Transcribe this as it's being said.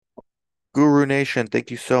Guru Nation, thank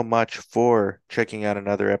you so much for checking out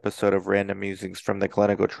another episode of Random Musings from the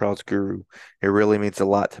Clinical Trials Guru. It really means a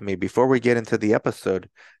lot to me. Before we get into the episode,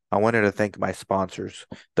 I wanted to thank my sponsors.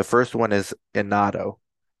 The first one is Inato.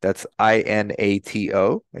 That's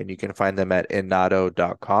INATO, and you can find them at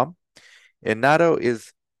inato.com. Inato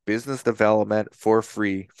is business development for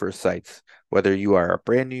free for sites. Whether you are a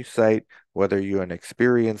brand new site, whether you're an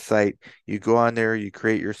experienced site, you go on there, you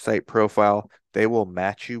create your site profile. They will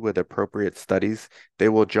match you with appropriate studies. They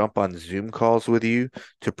will jump on Zoom calls with you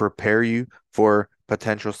to prepare you for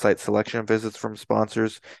potential site selection visits from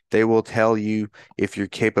sponsors. They will tell you if your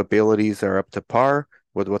capabilities are up to par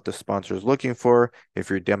with what the sponsor is looking for, if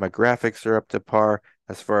your demographics are up to par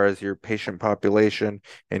as far as your patient population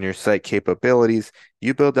and your site capabilities.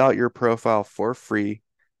 You build out your profile for free.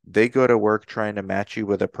 They go to work trying to match you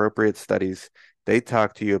with appropriate studies. They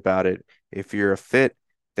talk to you about it. If you're a fit,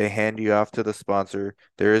 they hand you off to the sponsor.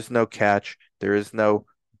 There is no catch. There is no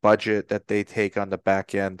budget that they take on the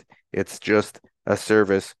back end. It's just a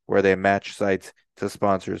service where they match sites to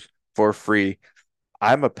sponsors for free.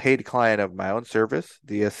 I'm a paid client of my own service,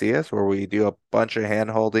 DSCS, where we do a bunch of hand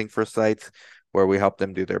holding for sites, where we help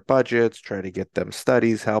them do their budgets, try to get them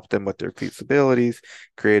studies, help them with their feasibilities,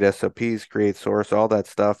 create SOPs, create source, all that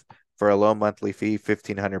stuff for a low monthly fee,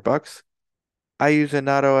 1,500 bucks. I use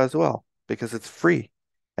Inato as well because it's free.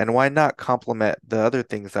 And why not complement the other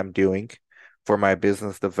things I'm doing for my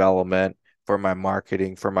business development, for my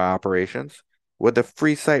marketing, for my operations with a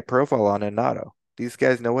free site profile on Inato? These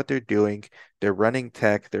guys know what they're doing. They're running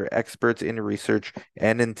tech. They're experts in research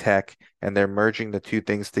and in tech, and they're merging the two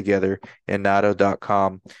things together.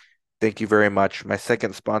 Inato.com. Thank you very much. My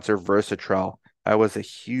second sponsor, Versatrol. I was a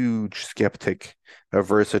huge skeptic of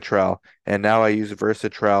Versatrol, and now I use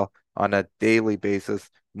Versatrol on a daily basis,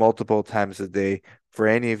 multiple times a day. For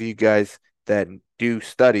any of you guys that do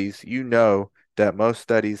studies, you know that most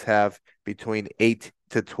studies have between 8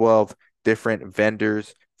 to 12 different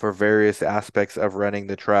vendors for various aspects of running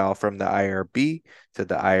the trial, from the IRB to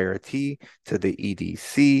the IRT to the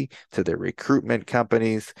EDC to the recruitment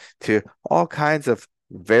companies to all kinds of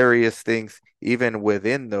various things, even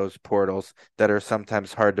within those portals that are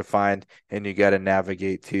sometimes hard to find, and you got to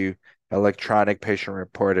navigate to electronic patient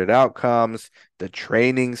reported outcomes, the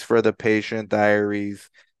trainings for the patient diaries,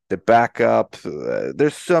 the backup.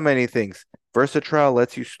 There's so many things. Versatrial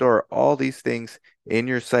lets you store all these things in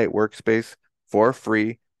your site workspace for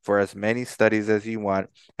free for as many studies as you want.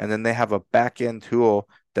 And then they have a back end tool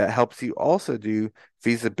that helps you also do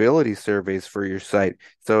feasibility surveys for your site.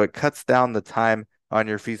 So it cuts down the time on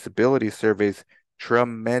your feasibility surveys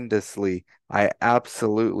tremendously. I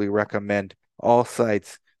absolutely recommend all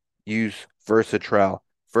sites use Versatrial,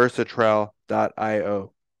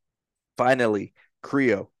 versatrial.io. Finally,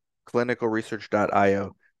 Creo,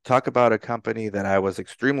 clinicalresearch.io. Talk about a company that I was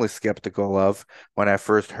extremely skeptical of when I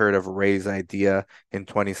first heard of Ray's idea in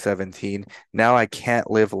 2017. Now I can't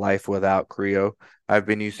live life without Creo. I've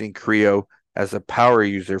been using Creo as a power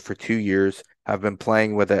user for 2 years. I've been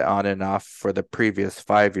playing with it on and off for the previous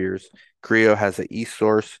 5 years. Creo has an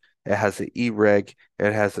e-source, it has an e-reg,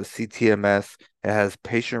 it has a CTMS, it has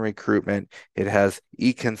patient recruitment, it has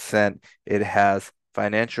e-consent, it has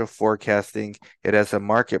financial forecasting. It has a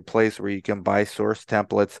marketplace where you can buy source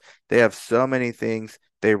templates. They have so many things.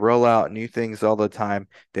 They roll out new things all the time.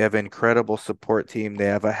 They have an incredible support team. They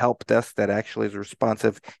have a help desk that actually is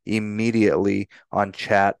responsive immediately on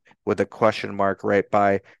chat with a question mark right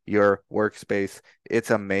by your workspace.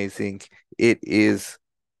 It's amazing. It is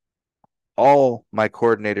all my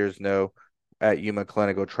coordinators know at Yuma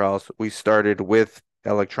Clinical Trials. We started with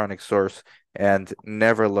electronic source and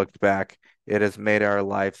never looked back. It has made our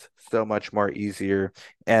lives so much more easier.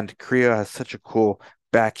 And Creo has such a cool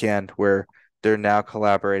back end where they're now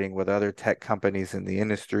collaborating with other tech companies in the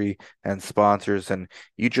industry and sponsors. And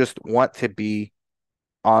you just want to be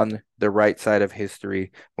on the right side of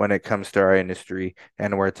history when it comes to our industry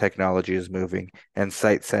and where technology is moving. And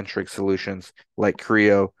site-centric solutions like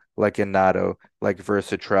Creo, like Inato, like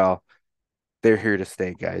Versatrile, they're here to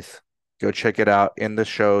stay, guys. Go check it out in the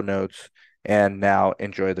show notes. And now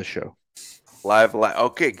enjoy the show. Live, live.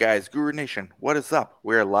 Okay, guys, Guru Nation, what is up?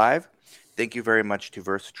 We're live. Thank you very much to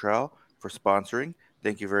Versatrile for sponsoring.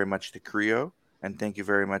 Thank you very much to Creo. And thank you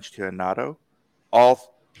very much to Inato.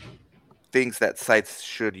 All things that sites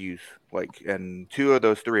should use. Like, and two of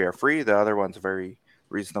those three are free. The other one's very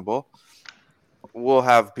reasonable. We'll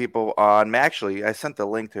have people on. Actually, I sent the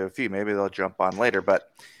link to a few. Maybe they'll jump on later. But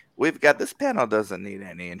we've got this panel doesn't need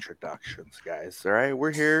any introductions, guys. All right,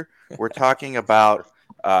 we're here. We're talking about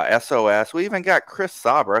SOS. We even got Chris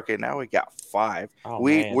Sauber. Okay, now we got five. Oh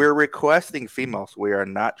man. We're requesting females. We are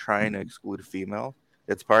not trying to exclude females.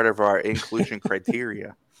 It's part of our inclusion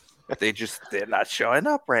criteria. They're not showing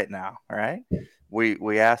up right now. All right.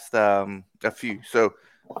 We asked a few, so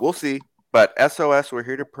we'll see. But SOS, we're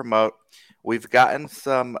here to promote. We've gotten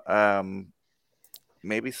some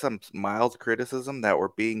maybe some mild criticism that we're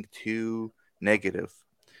being too negative.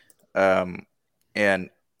 Um, and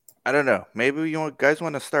I don't know. Maybe guys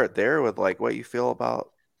want to start there with like what you feel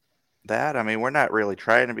about that. I mean, we're not really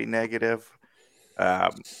trying to be negative.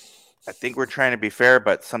 Um, I think we're trying to be fair,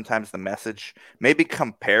 but sometimes the message, maybe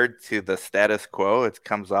compared to the status quo, it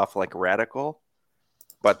comes off like radical.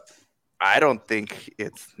 But I don't think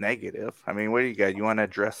it's negative. I mean, what do you got? You want to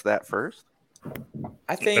address that first?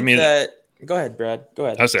 I I think mean, that. Go ahead, Brad. Go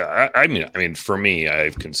ahead. I mean, for me,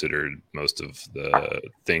 I've considered most of the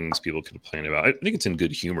things people complain about. I think it's in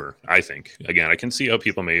good humor. I think, again, I can see how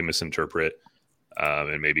people may misinterpret,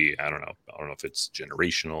 and maybe I don't know if it's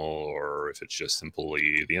generational or if it's just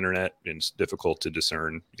simply the internet and it's difficult to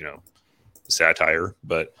discern, satire.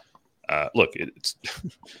 But look, it's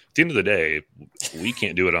at the end of the day, we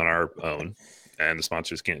can't do it on our own, and the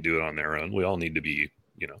sponsors can't do it on their own. We all need to be,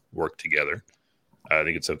 work together. I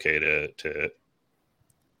think it's okay to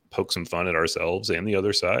poke some fun at ourselves and the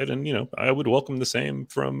other side, and I would welcome the same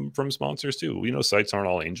from sponsors too. We know sites aren't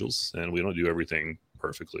all angels, and we don't do everything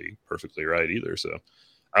perfectly right either. So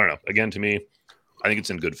I don't know. Again, to me, I think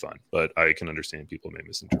it's in good fun, but I can understand people may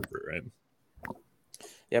misinterpret, right?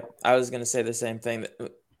 Yep, I was going to say the same thing.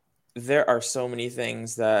 That there are so many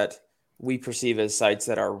things that we perceive as sites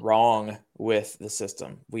that are wrong with the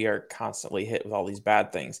system. We are constantly hit with all these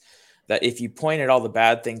bad things. That if you point at all the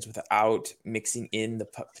bad things without mixing in the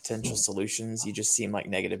potential solutions, you just seem like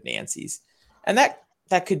negative Nancy's, and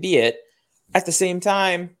that could be it. At the same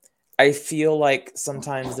time, I feel like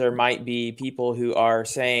sometimes there might be people who are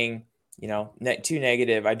saying, too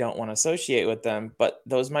negative, I don't want to associate with them. But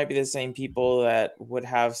those might be the same people that would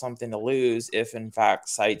have something to lose if, in fact,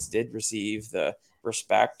 sites did receive the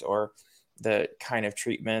respect or the kind of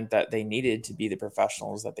treatment that they needed to be the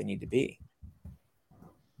professionals that they need to be.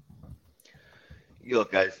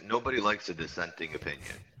 Look, guys, nobody likes a dissenting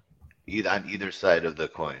opinion, either on either side of the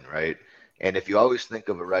coin, right? And if you always think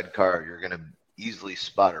of a red car, you're going to easily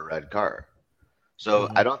spot a red car. So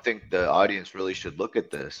I Mm-hmm. don't think the audience really should look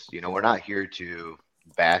at this. We're not here to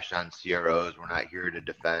bash on CROs. We're not here to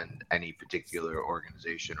defend any particular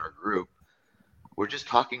organization or group. We're just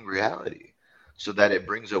talking reality so that it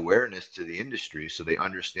brings awareness to the industry so they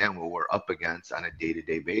understand what we're up against on a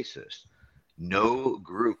day-to-day basis. No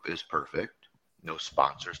group is perfect. No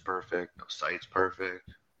sponsor's perfect. No site's perfect.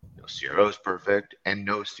 No CRO's perfect. And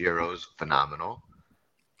no CRO's phenomenal,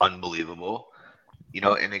 unbelievable,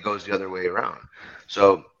 and it goes the other way around.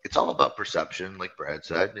 So it's all about perception, like Brad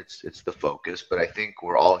said. It's the focus, but I think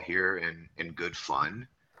we're all here in good fun,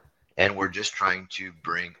 and we're just trying to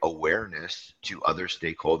bring awareness to other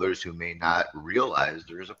stakeholders who may not realize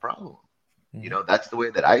there is a problem. Mm-hmm. That's the way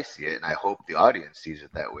that I see it, and I hope the audience sees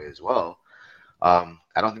it that way as well.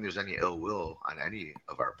 I don't think there's any ill will on any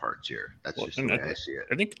of our parts here. That's Well, just the and way I see it.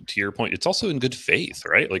 I think to your point, it's also in good faith,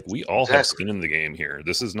 right? Like we all have Exactly. skin in the game here.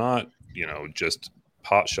 This is not, just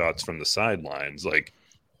pot shots from the sidelines. Like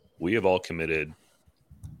we have all committed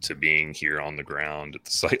to being here on the ground at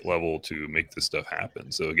the site level to make this stuff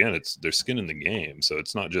happen. So again, it's their skin in the game. So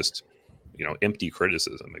it's not just, empty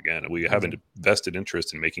criticism. Again, we have Mm-hmm. a vested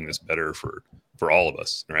interest in making this better for all of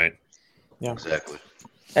us, right? Yeah. Exactly.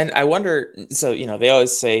 And I wonder, so, they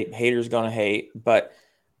always say haters gonna hate, but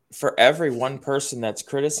for every one person that's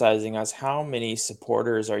criticizing us, how many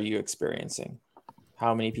supporters are you experiencing?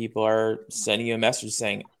 How many people are sending you a message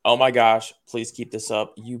saying, "Oh my gosh, please keep this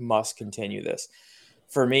up. You must continue this."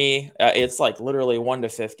 For me, it's like literally 1 to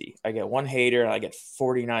 50. I get one hater and I get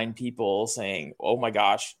 49 people saying, "Oh my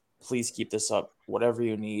gosh, please keep this up. Whatever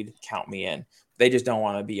you need, count me in." They just don't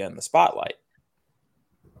want to be in the spotlight.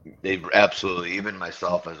 They absolutely, even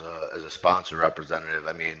myself as a sponsor representative,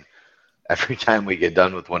 I mean, every time we get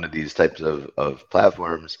done with one of these types of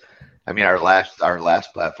platforms, I mean, our last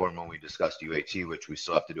platform when we discussed UAT, which we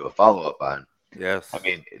still have to do a follow up on. I Yes.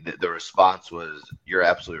 mean, the response was, "You're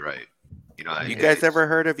absolutely right." You It, guys it's ever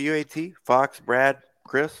heard of UAT? Fox, Brad,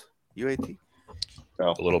 Chris, UAT?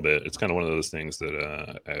 So A little bit. It's kind of one of those things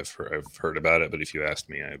that I've heard about it, but if you asked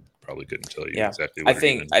me, I probably couldn't tell you Yeah, exactly I what it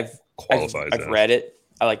think even I've qualifies I've as. read it.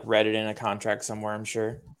 I like read it in a contract somewhere, I'm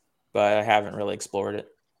sure, but I haven't really explored it.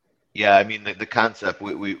 yeah. I mean, the concept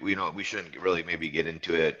we shouldn't really maybe get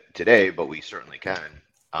into it today, but we certainly can.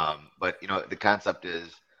 But the concept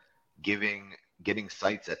is giving getting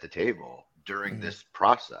sites at the table during Mhm. this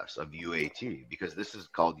process of UAT, because this is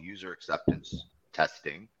called user acceptance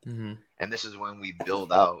testing. Mhm. And this is when we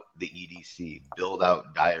build out the EDC, build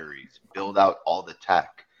out diaries, build out all the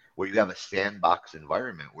tech, where you have a sandbox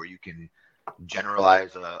environment where you can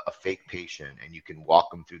generalize a fake patient and you can walk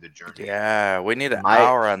them through the journey. Yeah, we need an My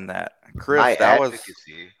hour on that. my Chris, that was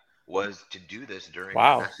advocacy was to do this during an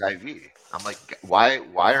Wow. SIV. I'm like,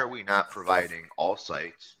 why are we not providing all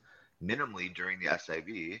sites minimally during the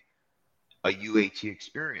SIV a UAT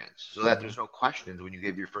experience so that there's no questions when you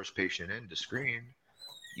give your first patient in to screen.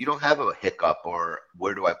 You don't have a hiccup or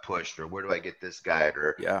where do I push or where do I get this guide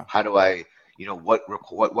or yeah. how do I,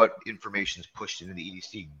 what information is pushed into the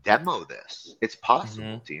EDC. Demo this. It's possible,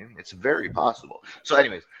 Mhm. team. It's very possible. So,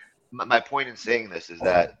 anyways, my point in saying this is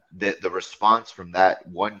that the response from that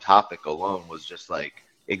one topic alone was just like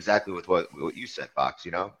exactly with what you said, Fox.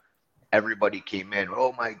 Everybody came in,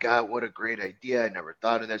 oh my God, what a great idea. I never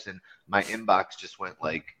thought of this. And my inbox just went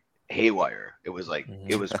like haywire. It was like, it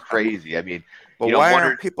Mhm. was crazy. I mean, But I'm why wondering,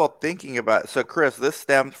 aren't people thinking about it? So, Chris, this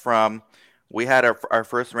stemmed from we had our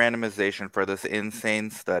first randomization for this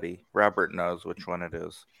insane study. Robert knows which one it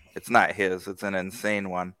is. It's not his, it's an insane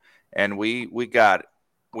one. And we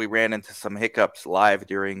ran into some hiccups live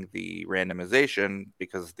during the randomization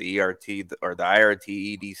because the ERT or the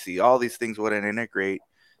IRT, EDC, all these things wouldn't integrate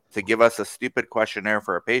to give us a stupid questionnaire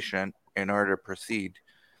for a patient in order to proceed.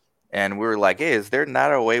 And we were like, hey, is there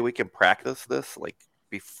not a way we can practice this like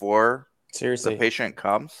before the Seriously. patient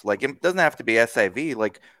comes? Like it doesn't have to be SIV.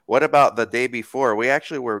 Like what about the day before? We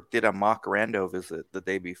actually did a mock rando visit the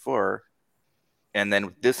day before, and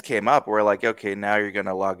then this came up. We're like, okay, now you're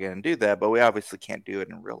gonna log in and do that, but we obviously can't do it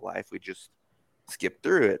in real life. We just skip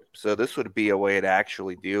through it. So this would be a way to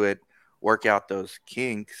actually do it, work out those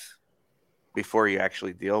kinks before you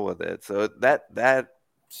actually deal with it. So that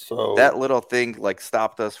So little thing like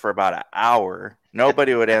stopped us for about an hour.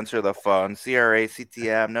 Nobody would answer the phone. CRA,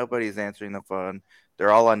 CTM, nobody's answering the phone.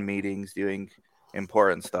 They're all on meetings doing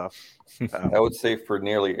important stuff. I would say for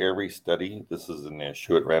nearly every study, this is an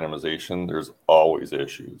issue at randomization. There's always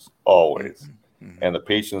issues, always. Mhm, mhm. And the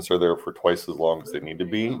patients are there for twice as long as they need to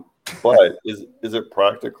be. But is it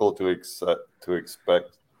practical to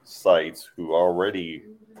expect sites who already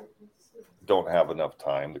don't have enough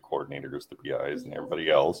time, the coordinators, the PIs, and everybody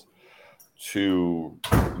else, to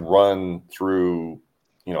run through,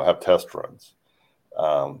 have test runs?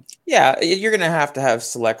 Yeah, you're going to have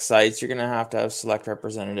select sites. You're going to have select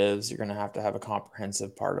representatives. You're going to have a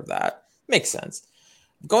comprehensive part of that. Makes sense.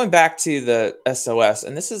 Going back to the SOS,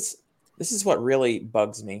 and this is what really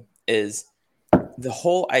bugs me is the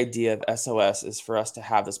whole idea of SOS is for us to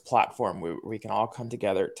have this platform where we can all come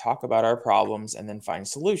together, talk about our problems, and then find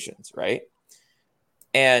solutions, right?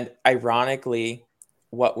 And ironically,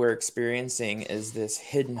 what we're experiencing is this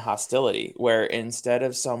hidden hostility where instead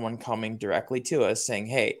of someone coming directly to us saying,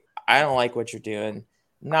 hey, I don't like what you're doing,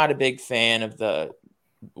 not a big fan of the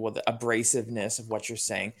abrasiveness of what you're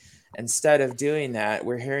saying. Instead of doing that,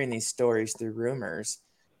 we're hearing these stories through rumors.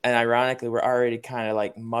 And ironically, we're already kind of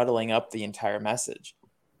like muddling up the entire message.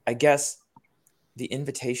 I guess the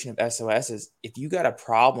invitation of SOS is if you got a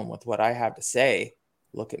problem with what I have to say,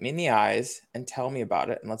 look at me in the eyes and tell me about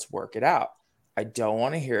it and let's work it out. I don't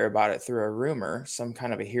want to hear about it through a rumor, some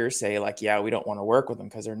kind of a hearsay like, yeah, we don't want to work with them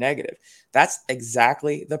because they're negative. That's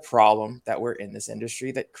exactly the problem that we're in this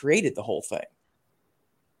industry that created the whole thing.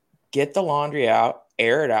 Get the laundry out,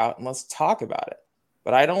 air it out, and let's talk about it.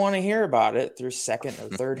 But I don't want to hear about it through second or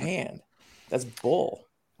third hand. That's bull.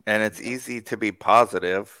 And it's easy to be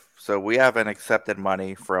positive. So we haven't accepted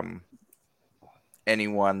money from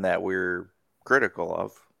anyone that we're critical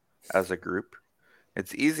of as a group.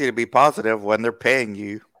 It's easy to be positive when they're paying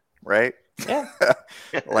you, right? Yeah.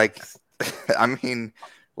 Like, I mean,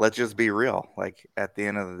 let's just be real. Like, at the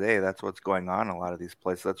end of the day, that's what's going on in a lot of these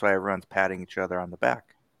places. That's why everyone's patting each other on the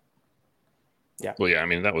back. Yeah. Well, yeah, I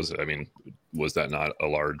mean, was that not a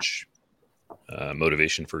large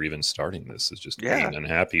motivation for even starting this? Is just Yeah. being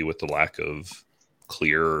unhappy with the lack of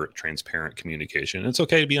clear, transparent communication. It's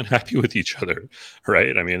okay to be unhappy with each other,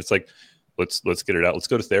 right? I mean, it's like let's get it out. Let's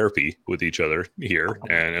go to therapy with each other here,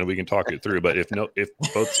 and we can talk it through. But if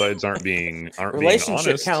both sides aren't being Relationship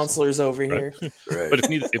honest, counselors over right? here. right. But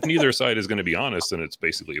if neither side is going to be honest, then it's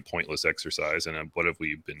basically a pointless exercise. And what have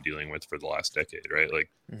we been dealing with for the last decade, right? Like,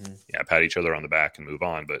 yeah, pat each other on the back and move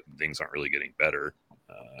on, but things aren't really getting better.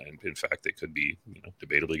 And in fact, they could be,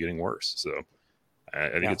 debatably getting worse. So I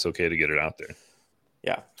think Yeah. it's okay to get it out there.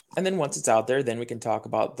 Yeah. And then once it's out there, then we can talk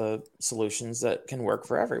about the solutions that can work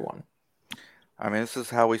for everyone. I mean, this is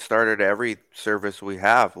how we started every service we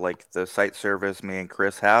have, like the site service me and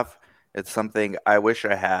Chris have. It's something I wish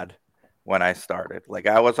I had when I started. Like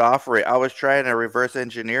I was trying to reverse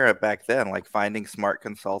engineer it back then, like finding smart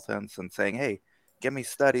consultants and saying, "Hey, give me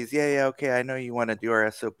studies." Yeah, yeah, okay. I know you want to do our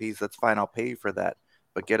SOPs. That's fine. I'll pay you for that.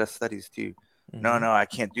 But get us studies too. No, Mm-hmm. no, I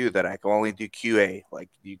can't do that. I can only do QA. Like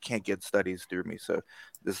you can't get studies through me. So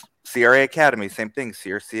this CRA Academy, same thing.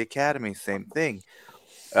 CRC Academy, same thing.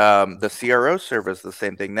 The CRO service, the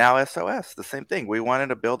same thing. Now SOS, the same thing. We wanted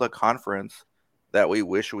to build a conference that we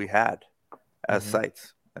wish we had as Mm-hmm.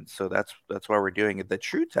 sites. And so that's why we're doing it. The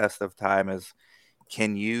true test of time is,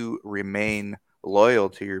 can you remain loyal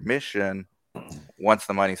to your mission once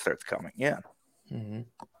the money starts coming in? Mm-hmm.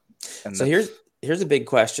 And So here's a big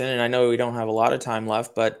question, and I know we don't have a lot of time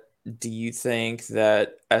left, but do you think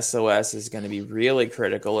that SOS is going to be really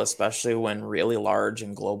critical, especially when really large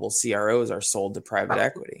and global CROs are sold to private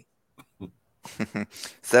equity?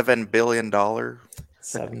 $7 billion.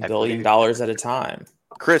 $7 billion Equity. at a time.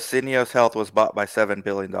 Chris Syneos Health was bought by $7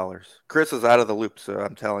 billion. Chris is out of the loop, so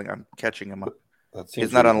I'm catching him up. That He's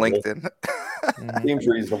seems not on reasonable. LinkedIn. Mhm. Seems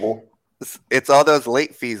reasonable. It's all those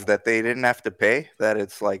late fees that they didn't have to pay. That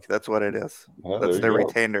it's like that's what it is. Well, there That's you their go.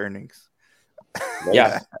 retained earnings. Yeah,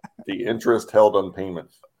 That's the interest held on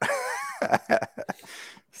payments.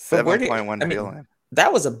 but where Seven do point one I mean billion.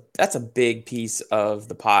 that's a big piece of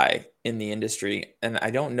the pie in the industry, and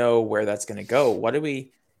I don't know where that's going to go. What do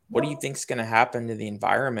you think is going to happen to the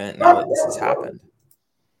environment now that this has happened?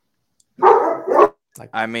 Like,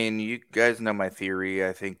 I mean, you guys know my theory.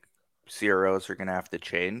 I think CROs are going to have to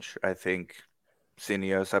change. I think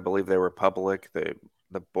Cineos, I believe they were public. The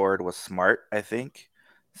board was smart, I think,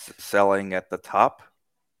 selling at the top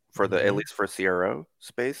for the at mhm, least for CRO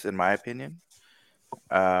space, in my opinion.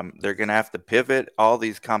 They're going to have to pivot. All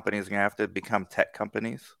these companies are going to have to become tech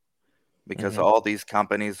companies because mhm, all these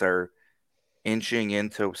companies are inching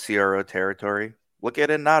into CRO territory. Look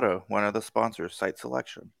at Inato, one of the sponsors, site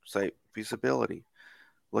selection, site feasibility.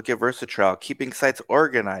 Look at Versatrial, keeping sites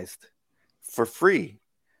organized for free.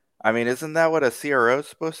 I mean, isn't that what a CRO is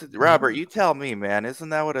supposed to do? mhm. Robert, you tell me, man. Isn't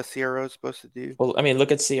that what a CRO is supposed to do? Well, I mean,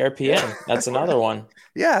 look at CRPN. That's another one.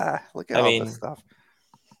 Yeah, look at I all this mean, stuff.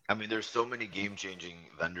 I mean, there's so many game-changing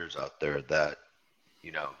vendors out there that,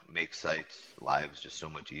 make sites' lives just so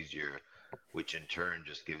much easier, which in turn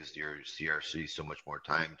just gives your CRC so much more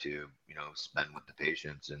time to, spend with the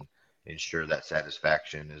patients and ensure that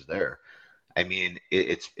satisfaction is there. I mean,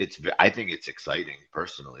 I think it's exciting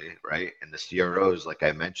personally, right? And the CROs, like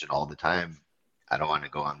I mentioned all the time, I don't want to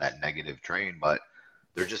go on that negative train, but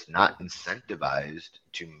they're just not incentivized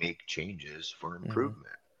to make changes for mhm.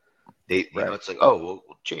 improvement. Right. It's like, oh, well,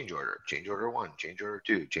 change order one, change order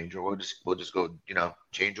two, change order. We'll just go,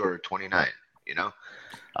 change order 29. You know,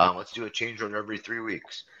 let's do a change order every 3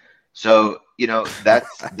 weeks. So,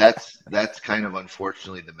 that's kind of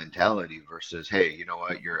unfortunately the mentality versus, hey, you know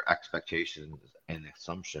what, your expectations and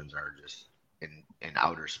assumptions are just in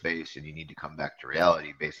outer space, and you need to come back to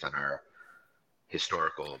reality based on our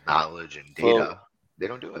historical knowledge and So, data. They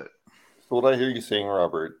don't do it. so what I hear you saying,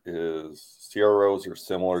 Robert, is CROs are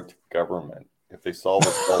similar to government. If they solve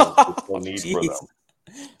the problem, there's no Oh, need for jeez. them.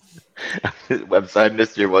 Website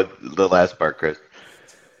missed your what the last part, Chris.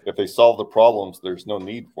 If they solve the problems, there's no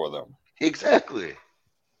need for them. Exactly.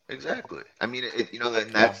 Exactly. I mean, and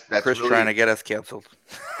Yeah. that's Chris trying really, to get us canceled.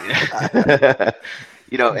 and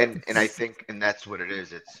I think, and that's what it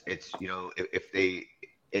is. It's if they,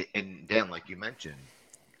 and Dan, like you mentioned,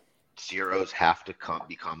 CROs have to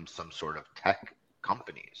become some sort of tech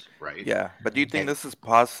companies, right? Yeah, but do you Mhm. think And this is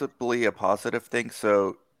possibly a positive thing?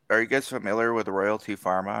 So, are you guys familiar with Royalty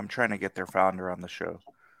Pharma? I'm trying to get their founder on the show.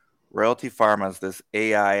 Royalty Pharma is this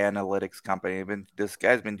AI analytics company. This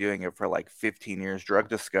guy's been doing it for like 15 years. Drug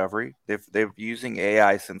discovery. They've using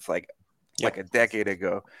AI since like a Yep. decade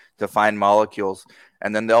ago to find molecules,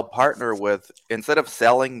 and then they'll partner with instead of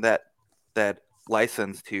selling that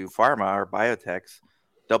license to pharma or biotechs,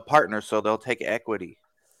 they'll partner. So they'll take equity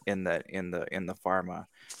in the pharma.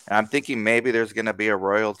 And I'm thinking maybe there's going to be a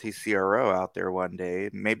royalty CRO out there one day.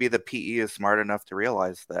 Maybe the PE is smart enough to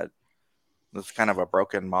realize that this is kind of a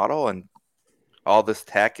broken model, and all this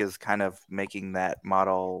tech is kind of making that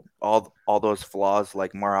model all those flaws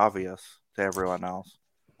like more obvious to everyone else.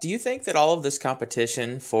 Do you think that all of this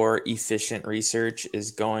competition for efficient research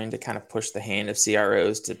is going to kind of push the hand of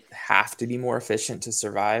CROs to have to be more efficient to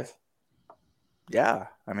survive? Yeah,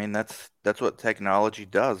 I mean that's what technology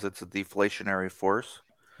does. It's a deflationary force.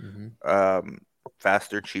 Hmm. Um,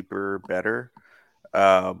 Faster, cheaper, better.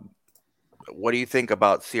 Um, what do you think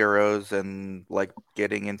about CROs and like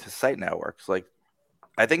getting into site networks? Like,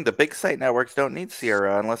 I think the big site networks don't need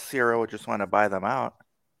CRO unless CRO would just want to buy them out.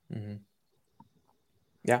 Hmm.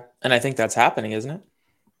 Yeah. And I think that's happening, isn't it?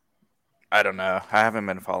 I don't know. I haven't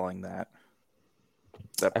been following that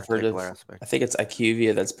I've heard of, particular aspect. I think it's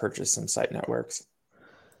IQVIA that's purchased some site networks.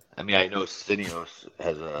 I mean, I know Syneos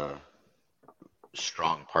has a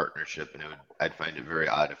strong partnership, and I'd find it very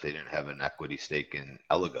odd if they didn't have an equity stake in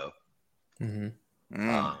Eligo. Mm-hmm.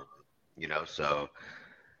 Um, so,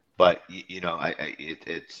 but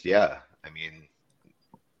it's yeah. I mean,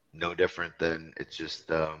 no different than it's just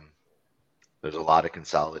there's a lot of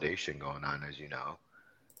consolidation going on, as you know,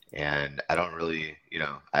 and I don't really,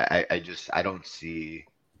 I don't see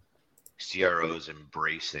CROs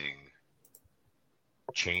embracing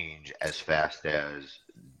change as fast as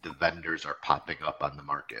the vendors are popping up on the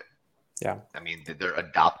market. Yeah. I mean, they're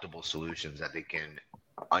adoptable solutions that they can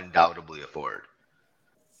undoubtedly afford.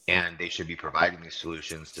 And they should be providing these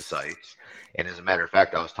solutions to sites. And as a matter of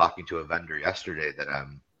fact, I was talking to a vendor yesterday that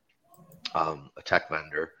I'm a tech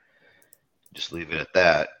vendor, just leave it at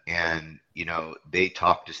that. And, they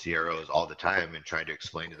talk to CROs all the time and try to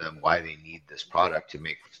explain to them why they need this product to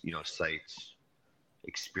make, sites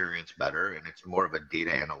experience better. And it's more of a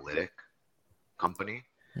data analytic company.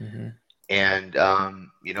 Mm-hmm. And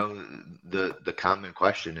the common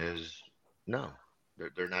question is no,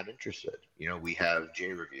 they're not interested. We have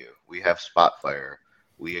JReview, we have Spotfire,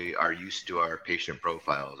 we are used to our patient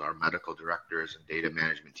profiles. Our medical directors and data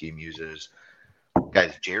management team uses.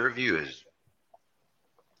 Guys, JReview is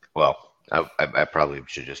well. I probably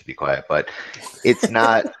should just be quiet, but it's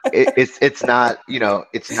not. It's not.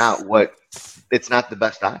 It's not the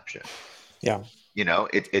best option. Yeah.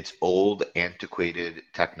 It's old, antiquated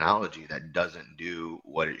technology that doesn't do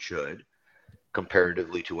what it should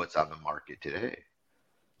comparatively to what's on the market today.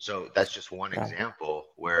 So that's just one example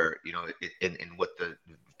where, in what the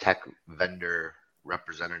tech vendor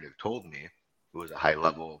representative told me, who was a high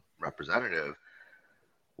level representative,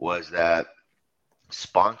 was that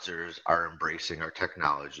sponsors are embracing our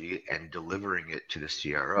technology and delivering it to the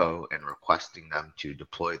CRO and requesting them to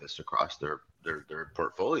deploy this across their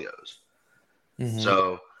portfolios. Mm-hmm.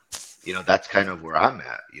 So, that's kind of where I'm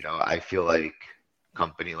at. I feel like a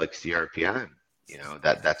company like CRPN,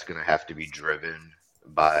 that's going to have to be driven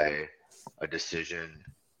by a decision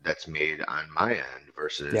that's made on my end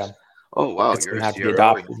versus, oh, wow, it's you're going to a have to be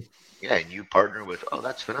CRO and, adopted. and you partner with, oh,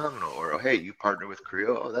 that's phenomenal. Or, oh, hey, you partner with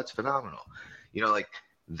Creo. Oh, that's phenomenal. Like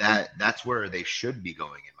that's where they should be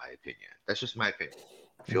going, in my opinion. That's just my opinion.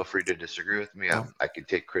 Feel free to disagree with me. I can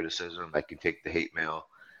take criticism. I can take the hate mail.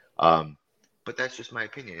 But that's just my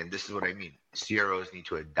opinion. And this is what I mean. CROs need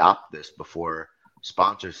to adopt this before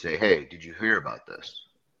sponsors say, hey, did you hear about this?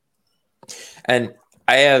 And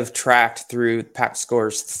I have tracked through PAC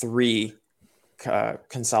Score's 3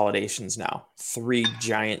 consolidations now, 3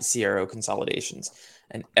 giant CRO consolidations.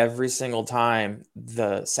 And every single time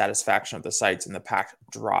the satisfaction of the sites in the PAC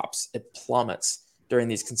drops, it plummets during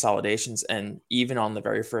these consolidations. And even on the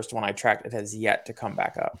very first one I tracked, it has yet to come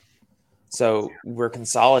back up. So we're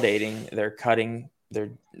consolidating, they're cutting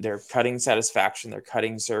satisfaction, they're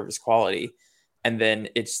cutting service quality, and then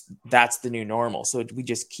that's the new normal. So we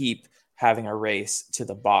just keep having a race to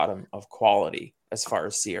the bottom of quality as far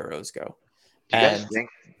as CROs go. Do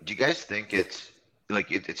you guys think it's like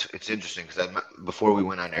it's interesting because before we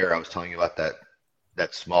went on air, I was telling you about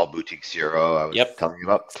that small boutique CRO I was telling you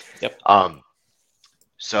about. Yep.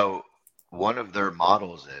 So one of their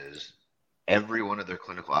models is every one of their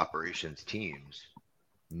clinical operations teams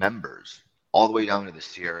members, all the way down to the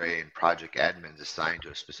CRA and project admins assigned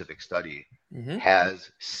to a specific study,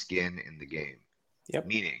 has skin in the game. Yep.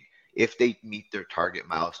 Meaning, if they meet their target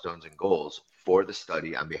milestones and goals for the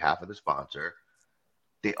study on behalf of the sponsor,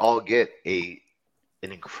 they all get an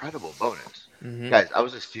incredible bonus. Guys, I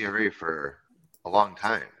was a CRA for a long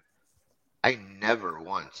time. I never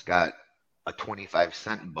once got a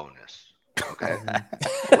 25-cent bonus. Okay.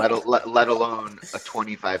 let alone a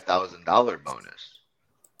 $25,000 bonus.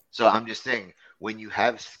 So I'm just saying, when you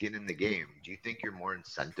have skin in the game, do you think you're more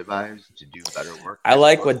incentivized to do better work? I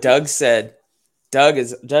like what Doug said. Doug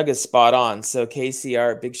is spot on. So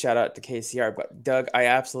KCR, big shout out to KCR. But Doug, I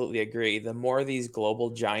absolutely agree. The more these global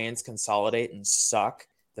giants consolidate and suck,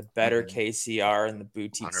 the better KCR and the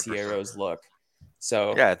boutique 100%. CROs look.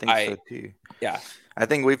 So yeah, I think so too. Yeah. I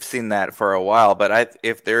think we've seen that for a while, but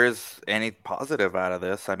if there is any positive out of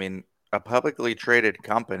this, I mean, a publicly traded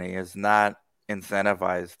company is not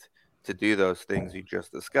incentivized to do those things you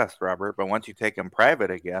just discussed, Robert. But once you take them private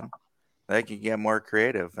again, they can get more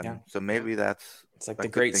creative, and so maybe that's it's like the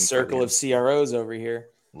great circle of CROs over here.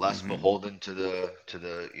 Less beholden to the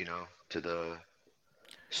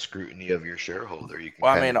scrutiny of your shareholder. You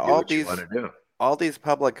can do what you want to do. All these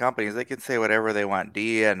public companies, they can say whatever they want.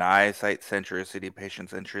 DE&I, site centricity, patient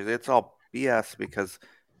centricity. It's all BS because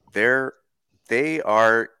they're they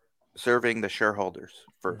are serving the shareholders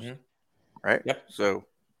 1st, Mhm. right? Yep. So,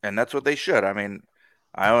 and that's what they should. I mean,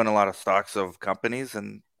 I own a lot of stocks of companies,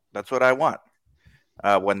 and that's what I want.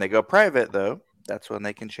 When they go private, though, that's when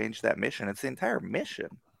they can change that mission. It's the entire mission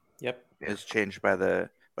Yep. is changed by the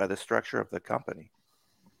structure of the company.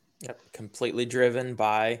 Yep. Completely driven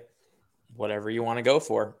by whatever you want to go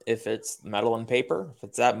for. If it's metal and paper, if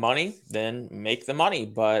it's that money, then make the money,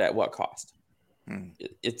 but at what cost?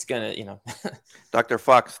 It's gonna, Dr.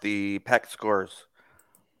 Fox, the PEC scores.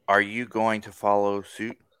 Are you going to follow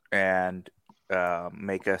suit and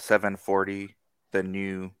make a 740 the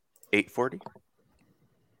new 840?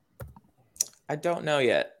 I don't know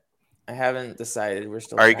yet. I haven't decided. We're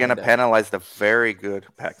still Are you going trying to penalize the very good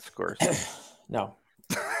PEC scores? No,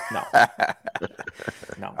 no,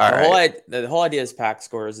 no. All The whole idea is pack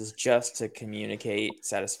scores is just to communicate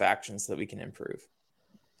satisfaction so that we can improve.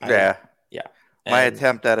 Yeah. Yeah. My And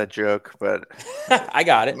attempt at a joke, but I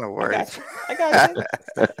got it. no I got worries. you. I got you.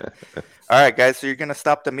 All right, guys. So you're going to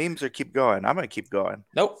stop the memes or keep going? I'm going to keep going.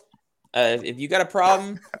 Nope. If you got a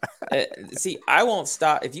problem, see, I won't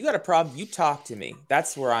stop. If you got a problem, you talk to me.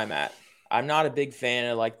 That's where I'm at. I'm not a big fan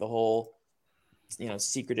of like the whole,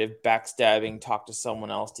 secretive backstabbing, talk to someone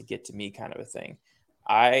else to get to me kind of a thing.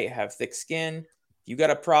 I have thick skin. If you got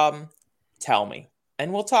a problem, tell me,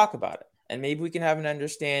 and we'll talk about it. And maybe we can have an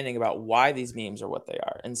understanding about why these memes are what they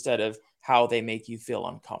are instead of how they make you feel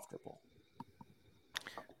uncomfortable.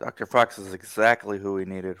 Dr. Fox is exactly who we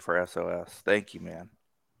needed for SOS. Thank you, man.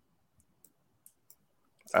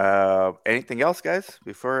 Anything else, guys?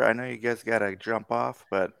 Before I know you guys gotta jump off,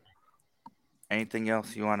 but anything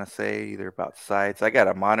else you want to say either about sites? I got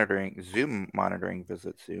a Zoom monitoring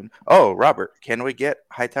visit soon. Oh, Robert, can we get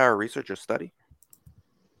Hightower Research or Study?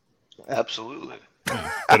 Absolutely.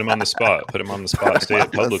 Put him on the spot. Put him on the spot. Say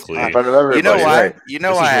it publicly. In front of everybody. You know why? Right? You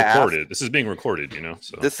know This is why I recorded. asked? This is being recorded.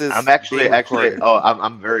 So This is I'm actually being recorded.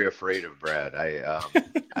 I'm very afraid of Brad.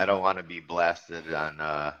 I don't want to be blasted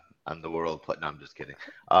on the world. No, I'm just kidding.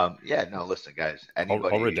 Yeah, no, listen, guys.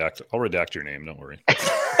 Anybody? I'll redact your name. Don't worry.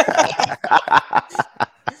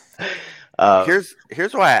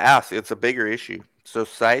 Here's why I asked. It's a bigger issue. So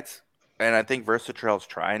sites, and I think Versatrail's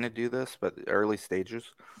trying to do this, but the early stages.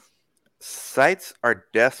 Sites are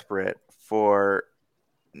desperate for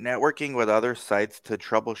networking with other sites to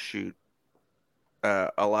troubleshoot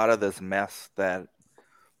a lot of this mess that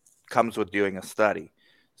comes with doing a study.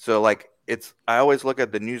 So like I always look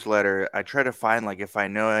at the newsletter. I try to find like if I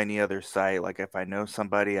know any other site, like if I know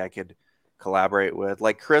somebody I could collaborate with.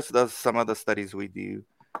 Like Chris does some of the studies we do.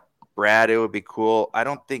 Brad, it would be cool. I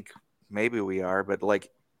don't think maybe we are, but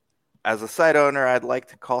like as a site owner, I'd like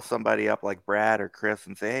to call somebody up like Brad or Chris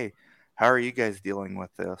and say, "Hey, how are you guys dealing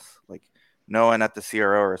with this?" Like no one at the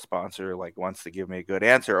CRO or sponsor like wants to give me a good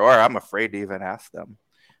answer, or I'm afraid to even ask them.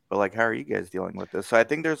 But like, how are you guys dealing with this? So I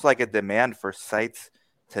think there's like a demand for sites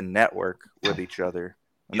to network with each other,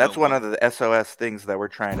 and that's one of the SOS things that we're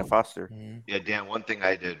trying to foster. Yeah, Dan. One thing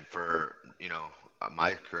I did for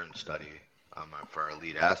my current study for our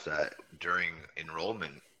lead asset during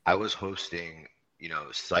enrollment, I was hosting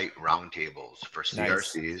site roundtables for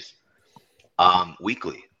CRCs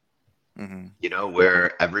weekly.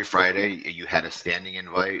 Where every Friday you had a standing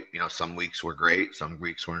invite. Some weeks were great, some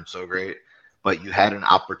weeks weren't so great, but you had an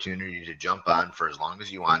opportunity to jump on for as long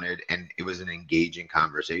as you wanted, and it was an engaging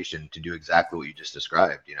conversation to do exactly what you just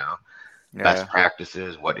described. Best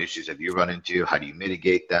practices, what issues have you run into, how do you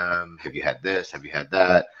mitigate them, have you had this, have you had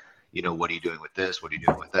that, what are you doing with this, what are you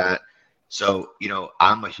doing with that? So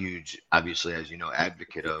I'm a huge, obviously, as you know,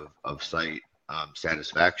 advocate of site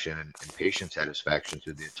satisfaction and patient satisfaction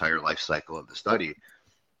through the entire life cycle of the study.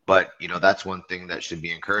 But that's one thing that should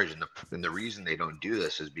be encouraged, and the reason they don't do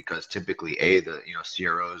this is because typically the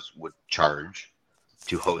CROs would charge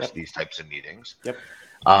to host these types of meetings.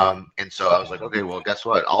 And so I was like, okay, well, guess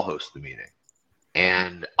what? I'll host the meeting,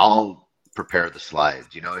 and I'll prepare the slides.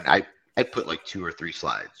 And I put like 2 or 3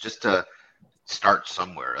 slides just to start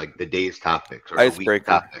somewhere, like the day's topics or the week's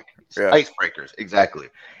topic. Icebreakers, exactly.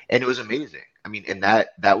 And it was amazing. I mean, and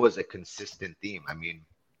that was a consistent theme. I mean,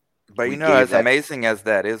 but as amazing as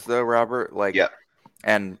that is, though, Robert, like,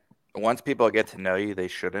 and once people get to know you, they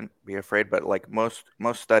shouldn't be afraid. But like most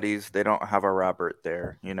studies, they don't have a Robert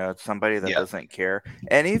there. It's somebody that doesn't care.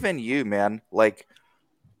 And even you, man, like,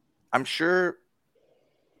 I'm sure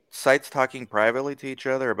sites talking privately to each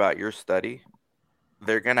other about your study,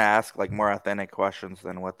 they're gonna ask like more authentic questions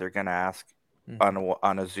than what they're gonna ask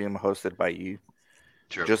on a Zoom hosted by you,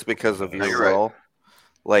 just because of your role.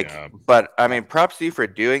 Like, Yeah. but I mean, props to you for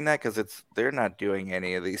doing that because they're not doing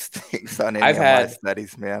any of these things on any I've of my had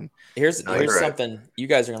studies, man. here's No, you're here's right. something you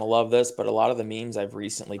guys are gonna love this, but a lot of the memes I've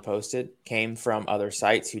recently posted came from other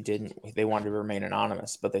sites who they wanted to remain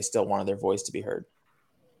anonymous, but they still wanted their voice to be heard.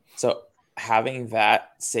 So having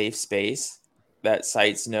that safe space that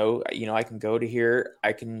sites know, I can go to here,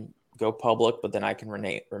 I can go public, but then I can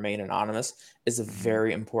remain anonymous is a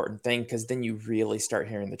very important thing because then you really start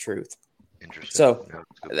hearing the truth. Interesting. So, No,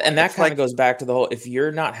 that's a good and point. that It's kind like, of goes back to the whole, if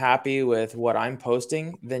you're not happy with what I'm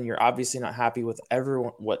posting, then you're obviously not happy with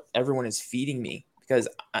what everyone is feeding me because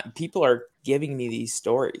people are giving me these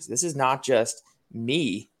stories. This is not just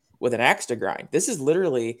me with an axe to grind. This is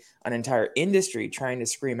literally an entire industry trying to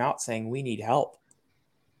scream out saying we need help.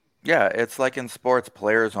 yeah, it's like in sports,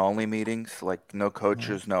 players only meetings, like no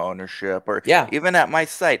coaches, no ownership, or Yeah. even at my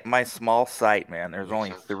site, my small site, man, there's Makes only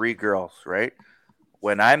sense. 3 girls, right?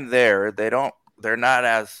 When I'm there, they're not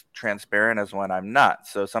as transparent as when I'm not.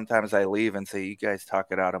 So sometimes I leave and say, you guys talk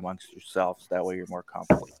it out amongst yourselves. That way you're more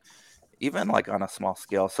comfortable, even like on a small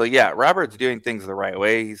scale. So yeah, Robert's doing things the right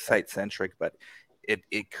way. He's site centric, but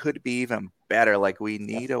it could be even better. Like we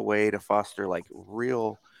need a way to foster like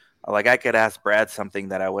real, like I could ask Brad something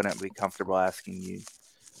that I wouldn't be comfortable asking you.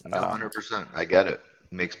 No, 100%. I get it.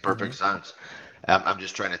 Makes perfect sense. I'm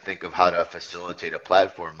just trying to think of how to facilitate a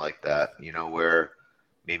platform like that, where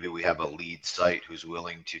maybe we have a lead site who's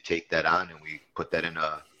willing to take that on and we put that in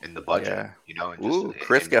the budget, Yeah. and just Ooh,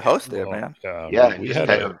 Chris and could host it, Well, man. yeah, yeah, and we just had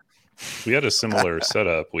kind a of we had a similar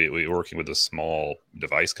setup. We were working with a small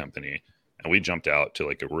device company, and we jumped out to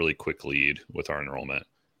like a really quick lead with our enrollment.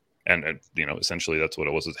 And essentially that's what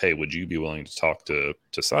it was. Is, hey, would you be willing to talk to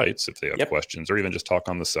sites if they have Yep. questions, or even just talk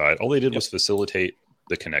on the side? All they did was facilitate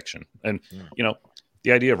the connection. And Mm.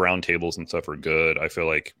 the idea of roundtables and stuff are good. I feel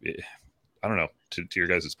like I don't know. To your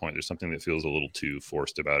guys' point, there's something that feels a little too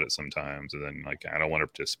forced about it sometimes, and then like I don't want to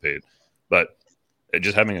participate. But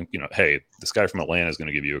just having hey, this guy from Atlanta is going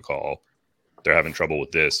to give you a call. They're having trouble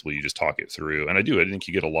with this. Will you just talk it through? And I do. I think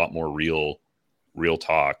you get a lot more real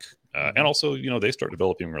talk. And also, they start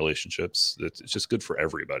developing relationships. It's just good for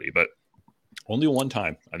everybody. But only one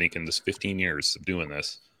time, I think, in this 15 years of doing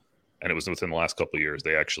this, and it was within the last couple of years,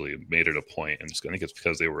 they actually made it a point. And I think it's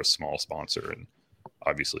because they were a small sponsor and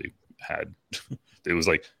obviously had, it was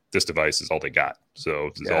like this device is all they got. So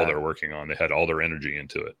this is all they're working on. They had all their energy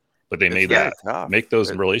into it. But they made that, make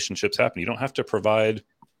those relationships happen. You don't have to provide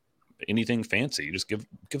anything fancy. You just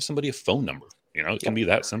give somebody a phone number. It can be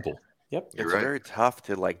that simple. Yep. You're It's right. very tough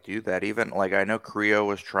to like do that. Even like I know Creo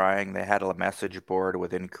was trying. They had a message board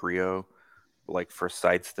within Creo, like for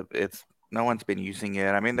sites. It's no one's been using it.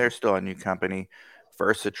 I mean, they're still a new company.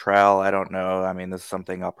 Versatrial, I don't know. I mean, this is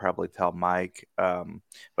something I'll probably tell Mike.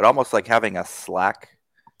 But almost like having a Slack,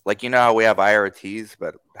 like how we have IRTs,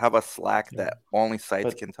 but have a Slack that only sites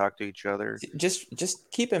But can talk to each other.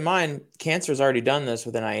 just keep in mind, cancer's already done this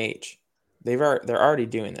with NIH. They're already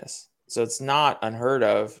doing this, so it's not unheard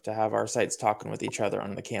of to have our sites talking with each other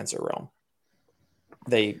on the cancer realm.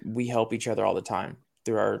 We help each other all the time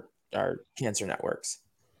through our cancer networks.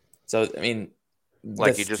 So I mean,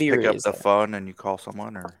 Like the you just pick theory up is the there. phone and you call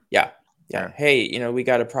someone, or Yeah. Yeah. Hey, we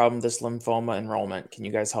got a problem with this lymphoma enrollment. Can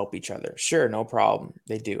you guys help each other? Sure, no problem.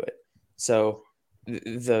 They do it. So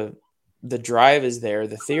the drive is there,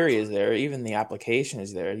 the theory is there, even the application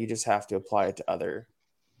is there. You just have to apply it to other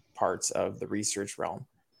parts of the research realm.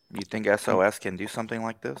 you think SOS can do something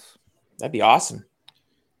like this? That'd be awesome.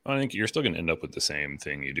 I think you're still going to end up with the same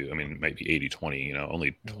thing you do. I mean, it might be 80-20,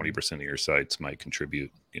 only 20% of your sites might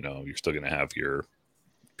contribute. You're still going to have your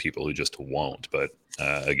people who just won't. But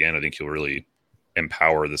again, I think you'll really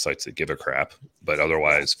empower the sites that give a crap, but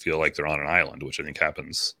otherwise feel like they're on an island, which I think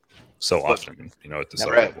happens so often, at the site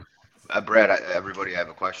level. Brad, everybody, I have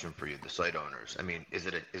a question for you, the site owners. I mean, is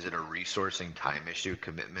it a resourcing time issue,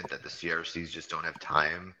 commitment that the CRCs just don't have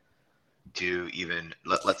time to even,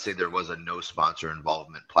 let's say there was a no sponsor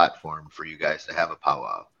involvement platform for you guys to have a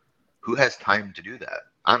powwow. Who has time to do that,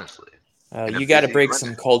 honestly? You got to break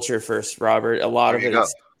some culture first, Robert. A lot of it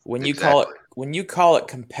is when you call it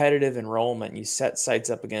competitive enrollment, you set sites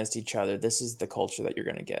up against each other. This is the culture that you're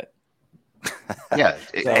going to get. Yeah,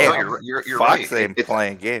 you're Fox right. ain't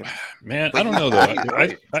playing games, man. I don't know though.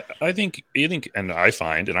 I think, and I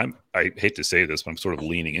find, and I hate to say this, but I'm sort of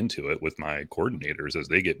leaning into it with my coordinators as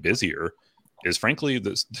they get busier. Is frankly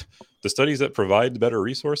the studies that provide better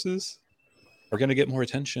resources are going to get more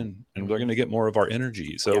attention, and they're going to get more of our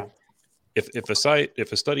energy. So if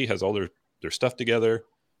a study has all their stuff together,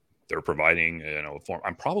 they're providing a form,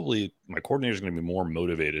 my coordinator is going to be more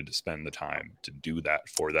motivated to spend the time to do that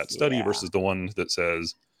for that study versus the one that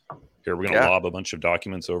says, Here, we're going to lob a bunch of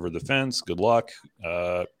documents over the fence. Good luck.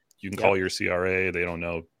 You can call your CRA. They don't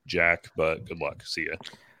know jack, but good luck. See ya.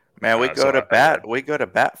 Man, we go to bat. We go to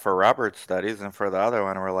bat for Robert's studies, and for the other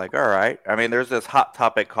one, we're like, all right. I mean, there's this hot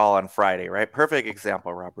topic call on Friday, right? Perfect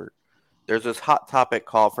example, Robert. There's this hot topic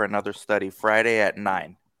call for another study Friday at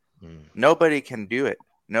 9. Nobody can do it.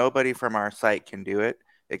 Nobody from our site can do it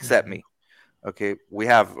except me. Okay, we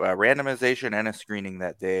have a randomization and a screening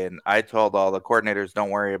that day, and I told all the coordinators,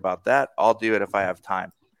 don't worry about that. I'll do it if I have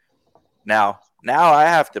time. Now I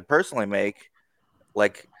have to personally make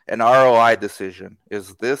like an ROI decision.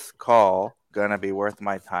 Is this call gonna be worth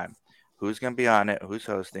my time? Who's gonna be on it? Who's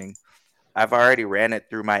hosting? I've already ran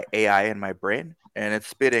it through my AI in my brain, and it's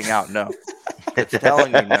spitting out no. It's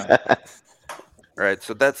telling me no. Right,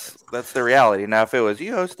 so that's the reality. Now, if it was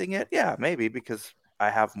you hosting it, yeah, maybe, because I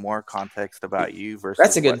have more context about you versus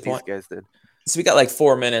That's a good what point. these guys did. So we got like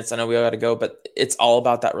 4 minutes. I know we got to go, but it's all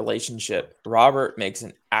about that relationship. Robert makes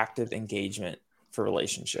an active engagement for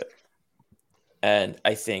relationship. And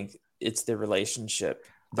I think it's the relationship.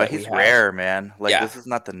 But he's rare, man. Like, this is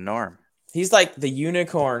not the norm. He's like the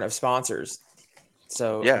unicorn of sponsors.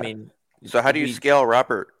 So, yeah. I mean. So how do you scale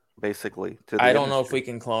Robert, basically, to the I don't know if we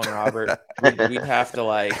can clone Robert. We'd have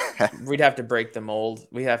to break the mold.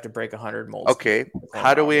 We have to break 100 molds. Okay.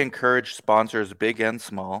 How do we encourage sponsors, big and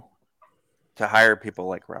small, to hire people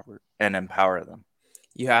like Robert and empower them?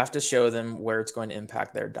 You have to show them where it's going to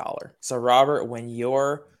impact their dollar. So, Robert, when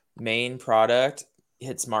your main product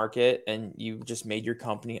hits market and you just made your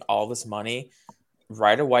company all this money,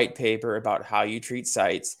 write a white paper about how you treat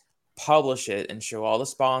sites, publish it, and show all the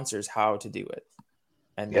sponsors how to do it.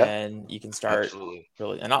 And then you can start really,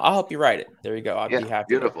 and I'll help you write it. There you go. I'll be happy.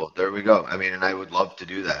 Beautiful. There we go. I mean, and I would love to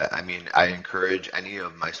do that. I mean, I encourage any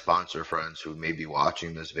of my sponsor friends who may be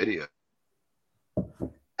watching this video.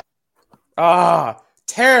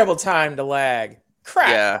 Terrible time to lag. Crap.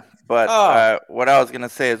 Yeah, but what I was going to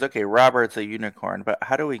say is, okay, Robert's a unicorn, but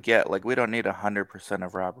how do we get, like, we don't need 100%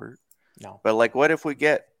 of Robert. No. But, like, what if we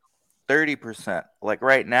get 30%? Like,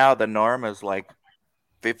 right now, the norm is, like,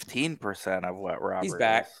 15% of what Robert He's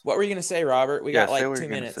back. is. What were you going to say, Robert? We got like 2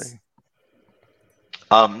 minutes.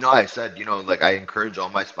 No, I said, like, I encourage all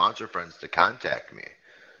my sponsor friends to contact me.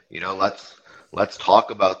 Let's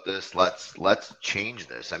talk about this. Let's change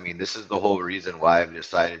this. I mean, this is the whole reason why I've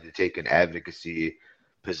decided to take an advocacy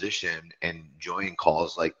position and join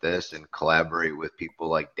calls like this and collaborate with people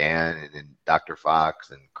like Dan and Dr.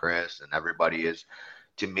 Fox and Chris and everybody, is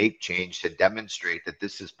to make change, to demonstrate that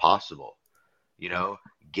this is possible.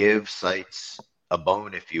 Give sites a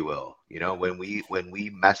bone, if you will. When we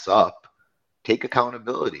mess up, take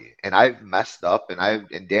accountability. And I've messed up,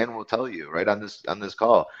 and Dan will tell you right on this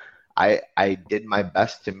call, I did my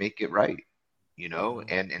best to make it right,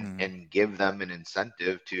 and give them an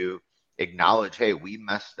incentive to acknowledge, hey, we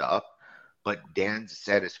messed up, but Dan's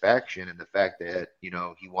satisfaction and the fact that,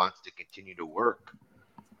 he wants to continue to work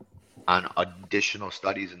on additional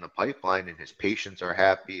studies in the pipeline and his patients are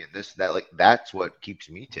happy and that's what keeps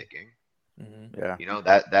me ticking. Yeah.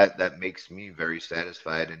 That makes me very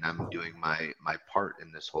satisfied, and I'm doing my part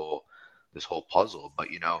in this whole puzzle. But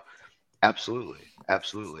absolutely.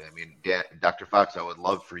 I mean, Dr. Fox, I would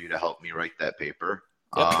love for you to help me write that paper.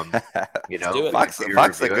 Fox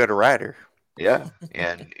a good writer. Yeah,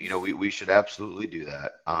 and we should absolutely do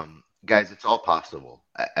that. Guys, it's all possible.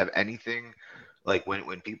 Anything, like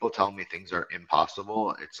when people tell me things are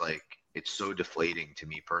impossible, it's so deflating to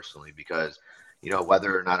me personally, because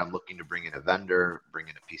whether or not I'm looking to bring in a vendor, bring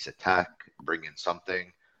in a piece of tech, bring in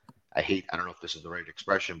something, I don't know if this is the right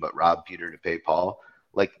expression, but rob Peter to pay Paul.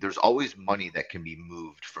 Like, there's always money that can be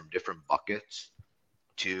moved from different buckets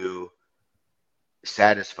to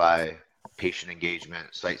satisfy patient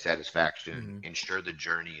engagement, site satisfaction, ensure the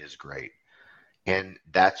journey is great. And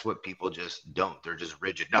that's what people just don't. They're just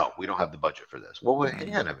rigid. No, we don't have the budget for this. Well,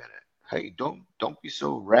 hang on a minute. Hey, don't be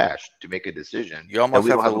so rash to make a decision. You almost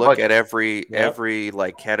have to look at every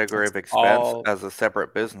like category of expense as a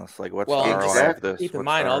separate business. Like, what's the ROI of this? Keep in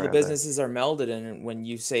mind, all the businesses are melded, and when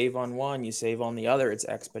you save on one, you save on the other. It's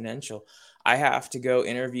exponential. I have to go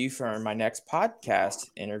interview for my next podcast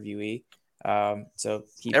interviewee. So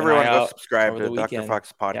keep everyone an eye go out subscribe to Dr.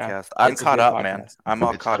 Fox podcast. I'm caught up, man. I'm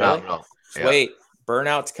all caught up. Wait,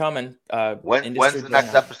 burnout's coming. When's the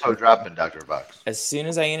next episode dropping, Dr. Fox? As soon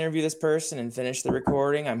as I interview this person and finish the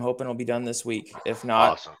recording, I'm hoping it'll be done this week. If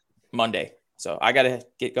not, Monday. So I got to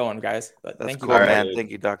get going, guys. But thank you, cool, man. Thank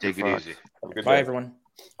you, Dr. Fox. Take it easy. Bye, everyone.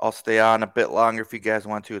 I'll stay on a bit longer if you guys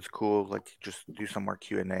want to. It's cool. Like, just do some more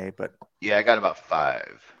Q&A. But yeah, I got about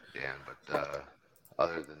 5, Dan. But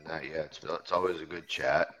other than that, yeah, it's always a good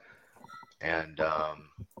chat. And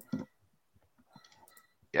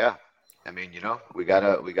yeah, I mean, we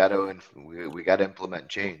gotta implement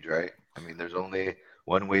change, right? I mean, there's only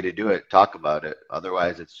one way to do it, talk about it.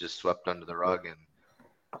 Otherwise, it's just swept under the rug, and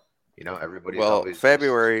everybody's Well, always just.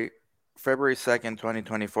 February 2nd,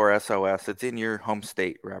 2024 SOS. It's in your home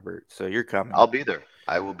state, Robert. So you're coming. I'll be there.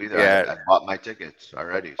 I will be there. Yeah. I bought my tickets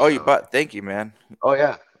already, Oh, you so. bought. Thank you, man. Oh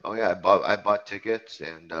yeah, oh yeah. I bought tickets,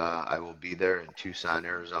 and I will be there in Tucson,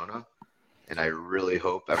 Arizona. And I really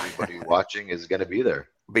hope everybody watching is going to be there.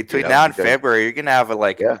 Between now and Because February, you're gonna have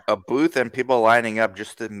yeah, a booth and people lining up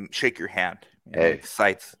just to shake your hand and hey, like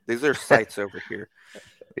sites. These are sites over here.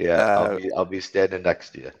 yeah, I'll Uh, be I'll be standing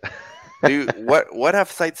next to you. what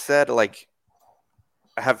have sites said? Like,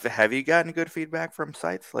 have you gotten good feedback from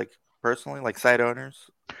sites, like personally, like site owners?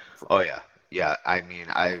 Oh yeah, yeah. I mean,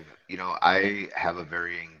 I have a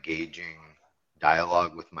very engaging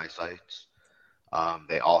dialogue with my sites.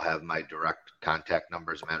 They all have my direct contact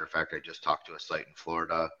numbers. As a matter of fact, I just talked to a site in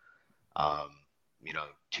Florida, um,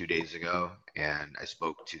 2 days ago, and I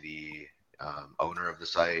spoke to the owner of the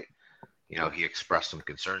site. He expressed some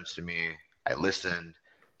concerns to me. I listened,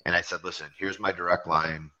 and I said, "Listen, here's my direct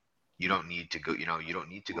line. You don't need to go. You don't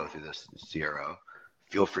need to go through this CRO.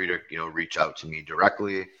 Feel free to reach out to me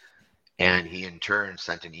directly." And he in turn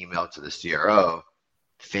sent an email to the CRO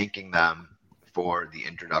thanking them for the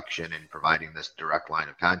introduction and providing this direct line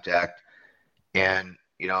of contact. And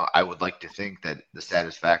I would like to think that the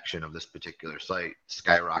satisfaction of this particular site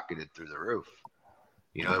skyrocketed through the roof.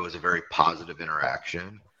 It was a very positive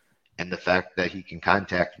interaction. And the fact that he can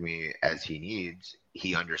contact me as he needs,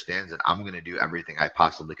 he understands that I'm going to do everything I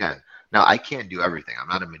possibly can. Now, I can't do everything. I'm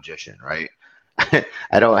not a magician, right?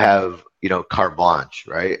 I don't have, carte blanche,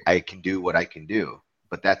 right? I can do what I can do,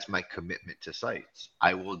 but that's my commitment to sites.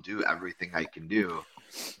 I will do everything I can do.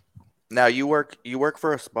 Now you work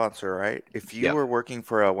for a sponsor, right? If you Yeah. were working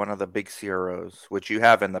for one of the big CROs, which you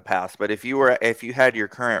have in the past, but if you had your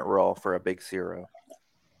current role for a big CRO,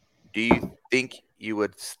 do you think you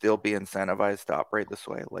would still be incentivized to operate this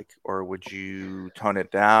way? Like, or would you tone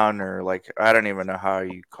it down, or like, I don't even know how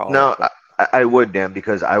you call it, No, but I would, Dan,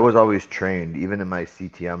 because I was always trained, even in my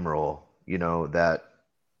CTM role, that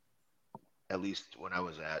at least when I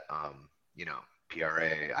was at,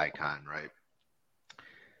 PRA, Icon, right?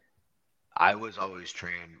 I was always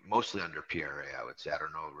trained mostly under PRA, I would say. I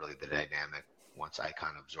don't know really the dynamic once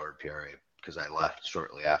Icon absorbed PRA because I left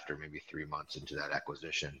shortly after, maybe 3 months into that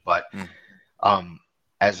acquisition. But mm, um,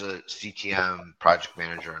 as a CTM project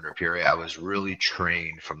manager under PRA, I was really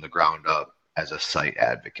trained from the ground up as a site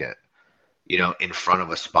advocate, in front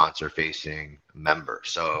of a sponsor facing member.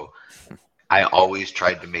 So I always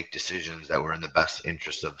tried to make decisions that were in the best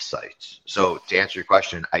interest of sites. So to answer your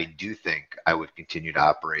question, I do think I would continue to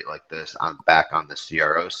operate like this back on the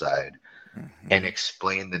CRO side and mhm.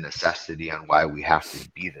 explain the necessity on why we have to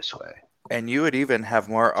be this way. And you would even have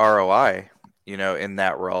more ROI, in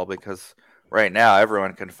that role because right now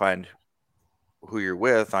everyone can find who you're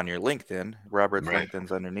with on your LinkedIn. Robert's Right.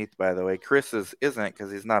 LinkedIn's underneath, by the way. Chris's isn't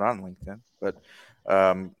because he's not on LinkedIn. But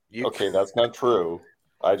you. Okay, that's not true.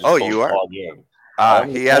 I Oh, just don't you are. log in. I have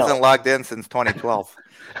an He account. hasn't logged in since 2012.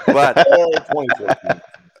 But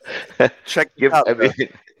 2014. check this Give, out. I mean,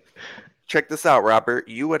 Check this out, Robert.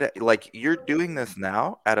 You would like you're doing this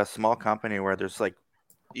now at a small company where there's like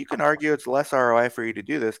you can argue it's less ROI for you to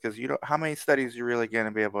do this because you don't how many studies you're really going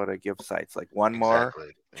to be able to give sites like one more,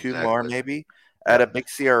 exactly, two more exactly. maybe. At Yeah, a big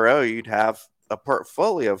CRO, you'd have a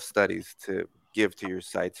portfolio of studies to give to your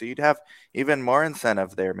site, so you'd have even more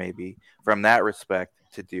incentive there maybe from that respect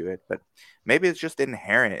to do it. But maybe it's just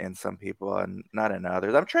inherent in some people and not in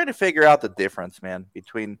others. I'm trying to figure out the difference, man,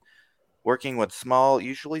 between working with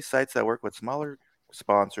usually sites that work with smaller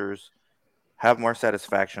sponsors have more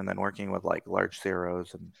satisfaction than working with like large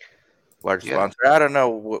CROs and large yeah, sponsors. I don't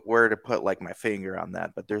know where to put like my finger on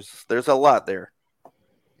that, but there's a lot there.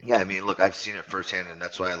 yeah. I mean, look, I've seen it firsthand, and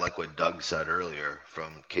that's why I like what Doug said earlier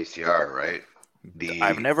from KCR, right?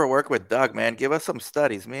 I've The never worked with Doug, man. Give us some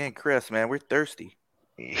studies. Me and Chris, man, we're thirsty.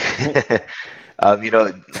 this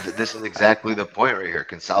is exactly the point right here,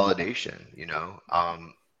 consolidation.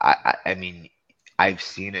 I mean, I've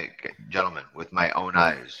seen it, gentlemen, with my own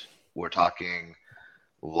eyes. We're talking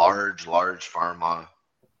large pharma,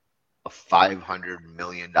 a $500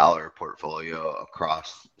 million portfolio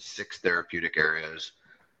across 6 therapeutic areas,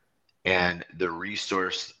 and the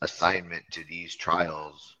resource assignment to these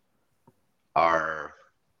trials are,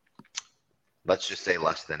 let's just say,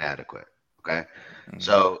 less than adequate. Okay. Mm,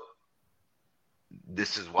 So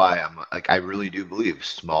this is why I'm like, I really do believe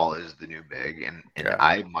small is the new big, and yeah.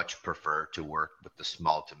 I much prefer to work with the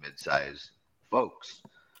small to mid-size folks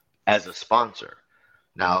as a sponsor.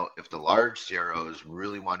 Now, if the large CROs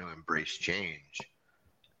really want to embrace change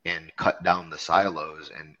and cut down the silos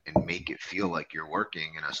and make it feel like you're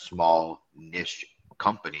working in a small niche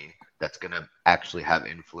company that's going to actually have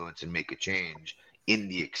influence and make a change in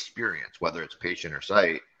the experience, whether it's patient or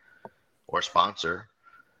site or sponsor,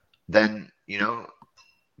 then,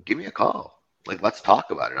 give me a call. Like, let's talk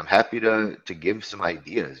about it. I'm happy to give some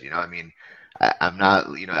ideas. I mean, I'm not,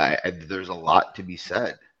 there's a lot to be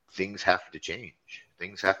said. Things have to change.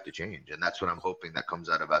 Things have to change, and that's what I'm hoping that comes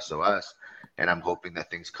out of SOS, and I'm hoping that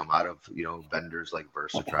things come out of vendors like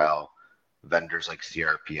Versatile, vendors like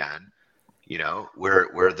CRPN,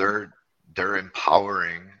 where they're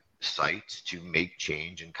empowering sites to make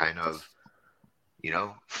change and kind of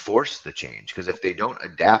force the change, because if they don't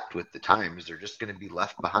adapt with the times, they're just going to be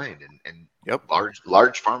left behind, and Yep.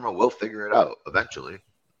 large pharma will figure it out eventually.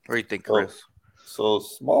 What do you think, Chris? So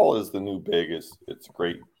small is the new big. It's a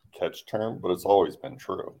great catch term, but it's always been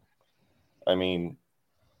true. I mean,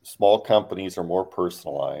 small companies are more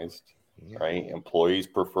personalized, right? Employees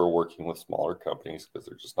prefer working with smaller companies because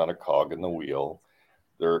they're just not a cog in the wheel.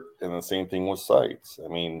 And the same thing with sites. I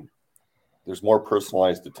mean, there's more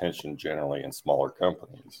personalized attention generally in smaller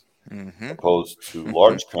companies, opposed to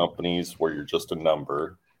large companies where you're just a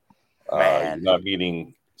number. You're not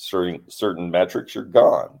meeting certain metrics, you're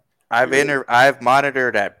gone. I've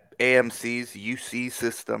monitored at AMC's UC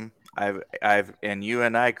system. And you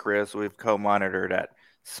and I, Chris, we've co-monitored at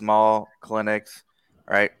small clinics.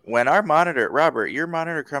 Right. When our monitor, Robert, your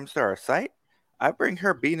monitor comes to our site, I bring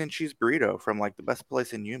her bean and cheese burrito from like the best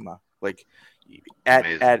place in Yuma. Like at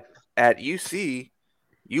Amazing. at UC,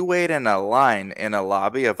 you wait in a line in a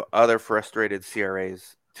lobby of other frustrated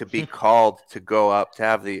CRAs to be called to go up, to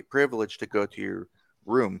have the privilege to go to your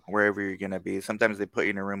room wherever you're going to be. Sometimes they put you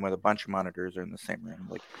in a room with a bunch of monitors or in the same room.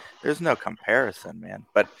 Like, there's no comparison, man.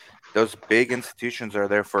 But those big institutions are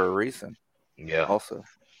there for a reason. Yeah. Also,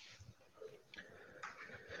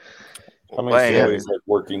 How many But CRAs anyways, like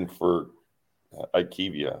working for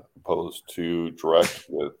IKEA opposed to direct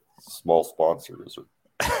with small sponsors?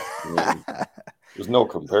 There's no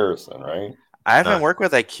comparison, right? I haven't worked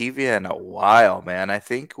with IKEA in a while, man. I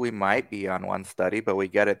think we might be on one study, but we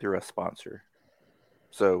get it through a sponsor.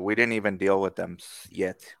 So we didn't even deal with them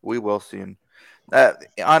yet. We will soon.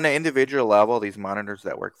 On an individual level, these monitors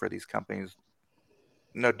that work for these companies,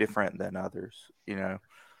 no different than others.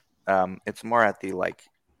 It's more at the like,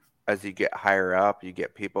 as you get higher up, you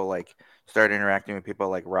get people like start interacting with people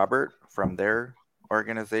like Robert from their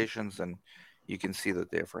organizations, and you can see the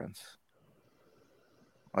difference.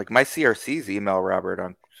 Like my CRCs email Robert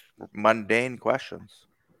on mundane questions,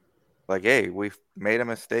 like, "Hey, we've made a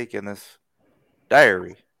mistake in this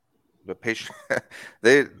diary." The patient,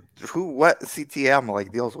 they what CTM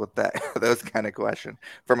like deals with that those kind of question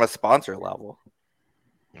from a sponsor level.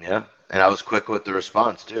 Yeah, and I was quick with the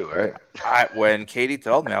response too, right? When Katie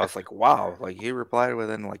told me, I was like, wow, like he replied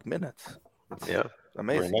within like minutes. It's Yeah,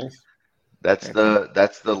 Very amazing. nice. that's Yeah.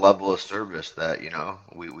 the level of service that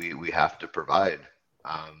we have to provide.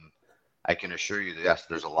 I can assure you that yes,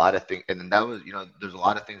 there's a lot of things, and then that was there's a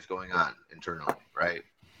lot of things going on internally, right?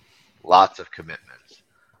 Lots of commitments,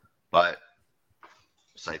 but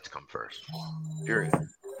sites come first. Period.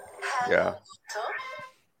 Yeah. You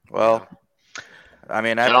Well, know? I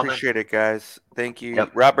mean, I Gentlemen. appreciate it, guys. Thank you,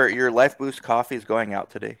 Yep. Robert. Your Life Boost coffee is going out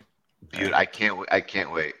today. Dude, I can't wait. I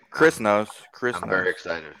can't wait. Chris knows. Chris I'm knows. very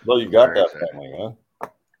excited. Well, you I'm got very that excited. family, huh?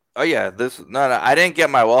 Oh yeah, no, I didn't get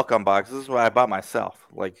my welcome box. This is what I bought myself.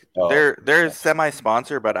 Like Oh. they're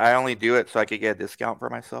semi-sponsor, but I only do it so I could get a discount for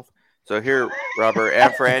myself. So here, Robert,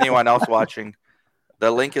 and for anyone else watching,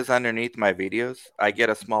 the link is underneath my videos. I get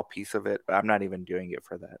a small piece of it, but I'm not even doing it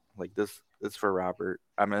for that. Like this is for Robert.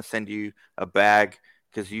 I'm gonna send you a bag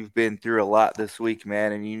because you've been through a lot this week,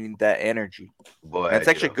 man, and you need that energy. Boy, And it's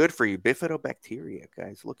I actually do. good for you. Bifidobacteria,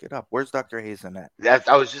 guys. Look it up. Where's Dr. Hazen at?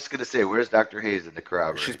 I was just gonna say, where's Dr. Hayes in the She's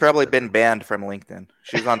corroborate? probably been banned from LinkedIn.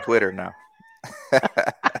 She's on Twitter now.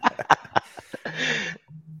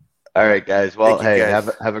 All right, guys. Well, Thank you, hey, guys.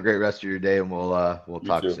 have a great rest of your day, and we'll You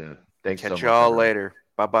talk too. soon. Thanks so Catch much, y'all everyone. later.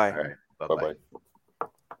 Bye-bye. All right, bye Bye bye. bye.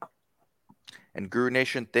 And Guru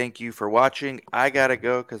Nation, thank you for watching. I gotta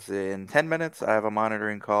go because in 10 minutes I have a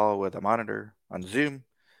monitoring call with a monitor on Zoom.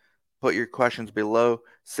 Put your questions below.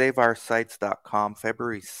 SaveOurSites.com,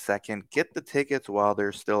 February 2nd. Get the tickets while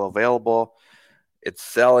they're still available. It's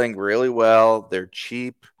selling really well. They're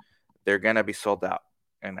cheap. They're gonna be sold out.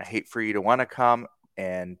 And I hate for you to want to come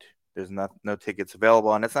and there's no tickets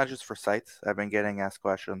available. And it's not just for sites. I've been getting asked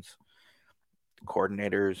questions.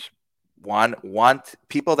 Coordinators want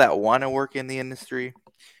people that want to work in the industry.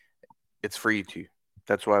 It's for you to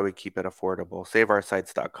That's why we keep it affordable.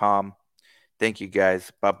 SaveOurSites.com. Thank you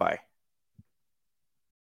guys. Bye-bye.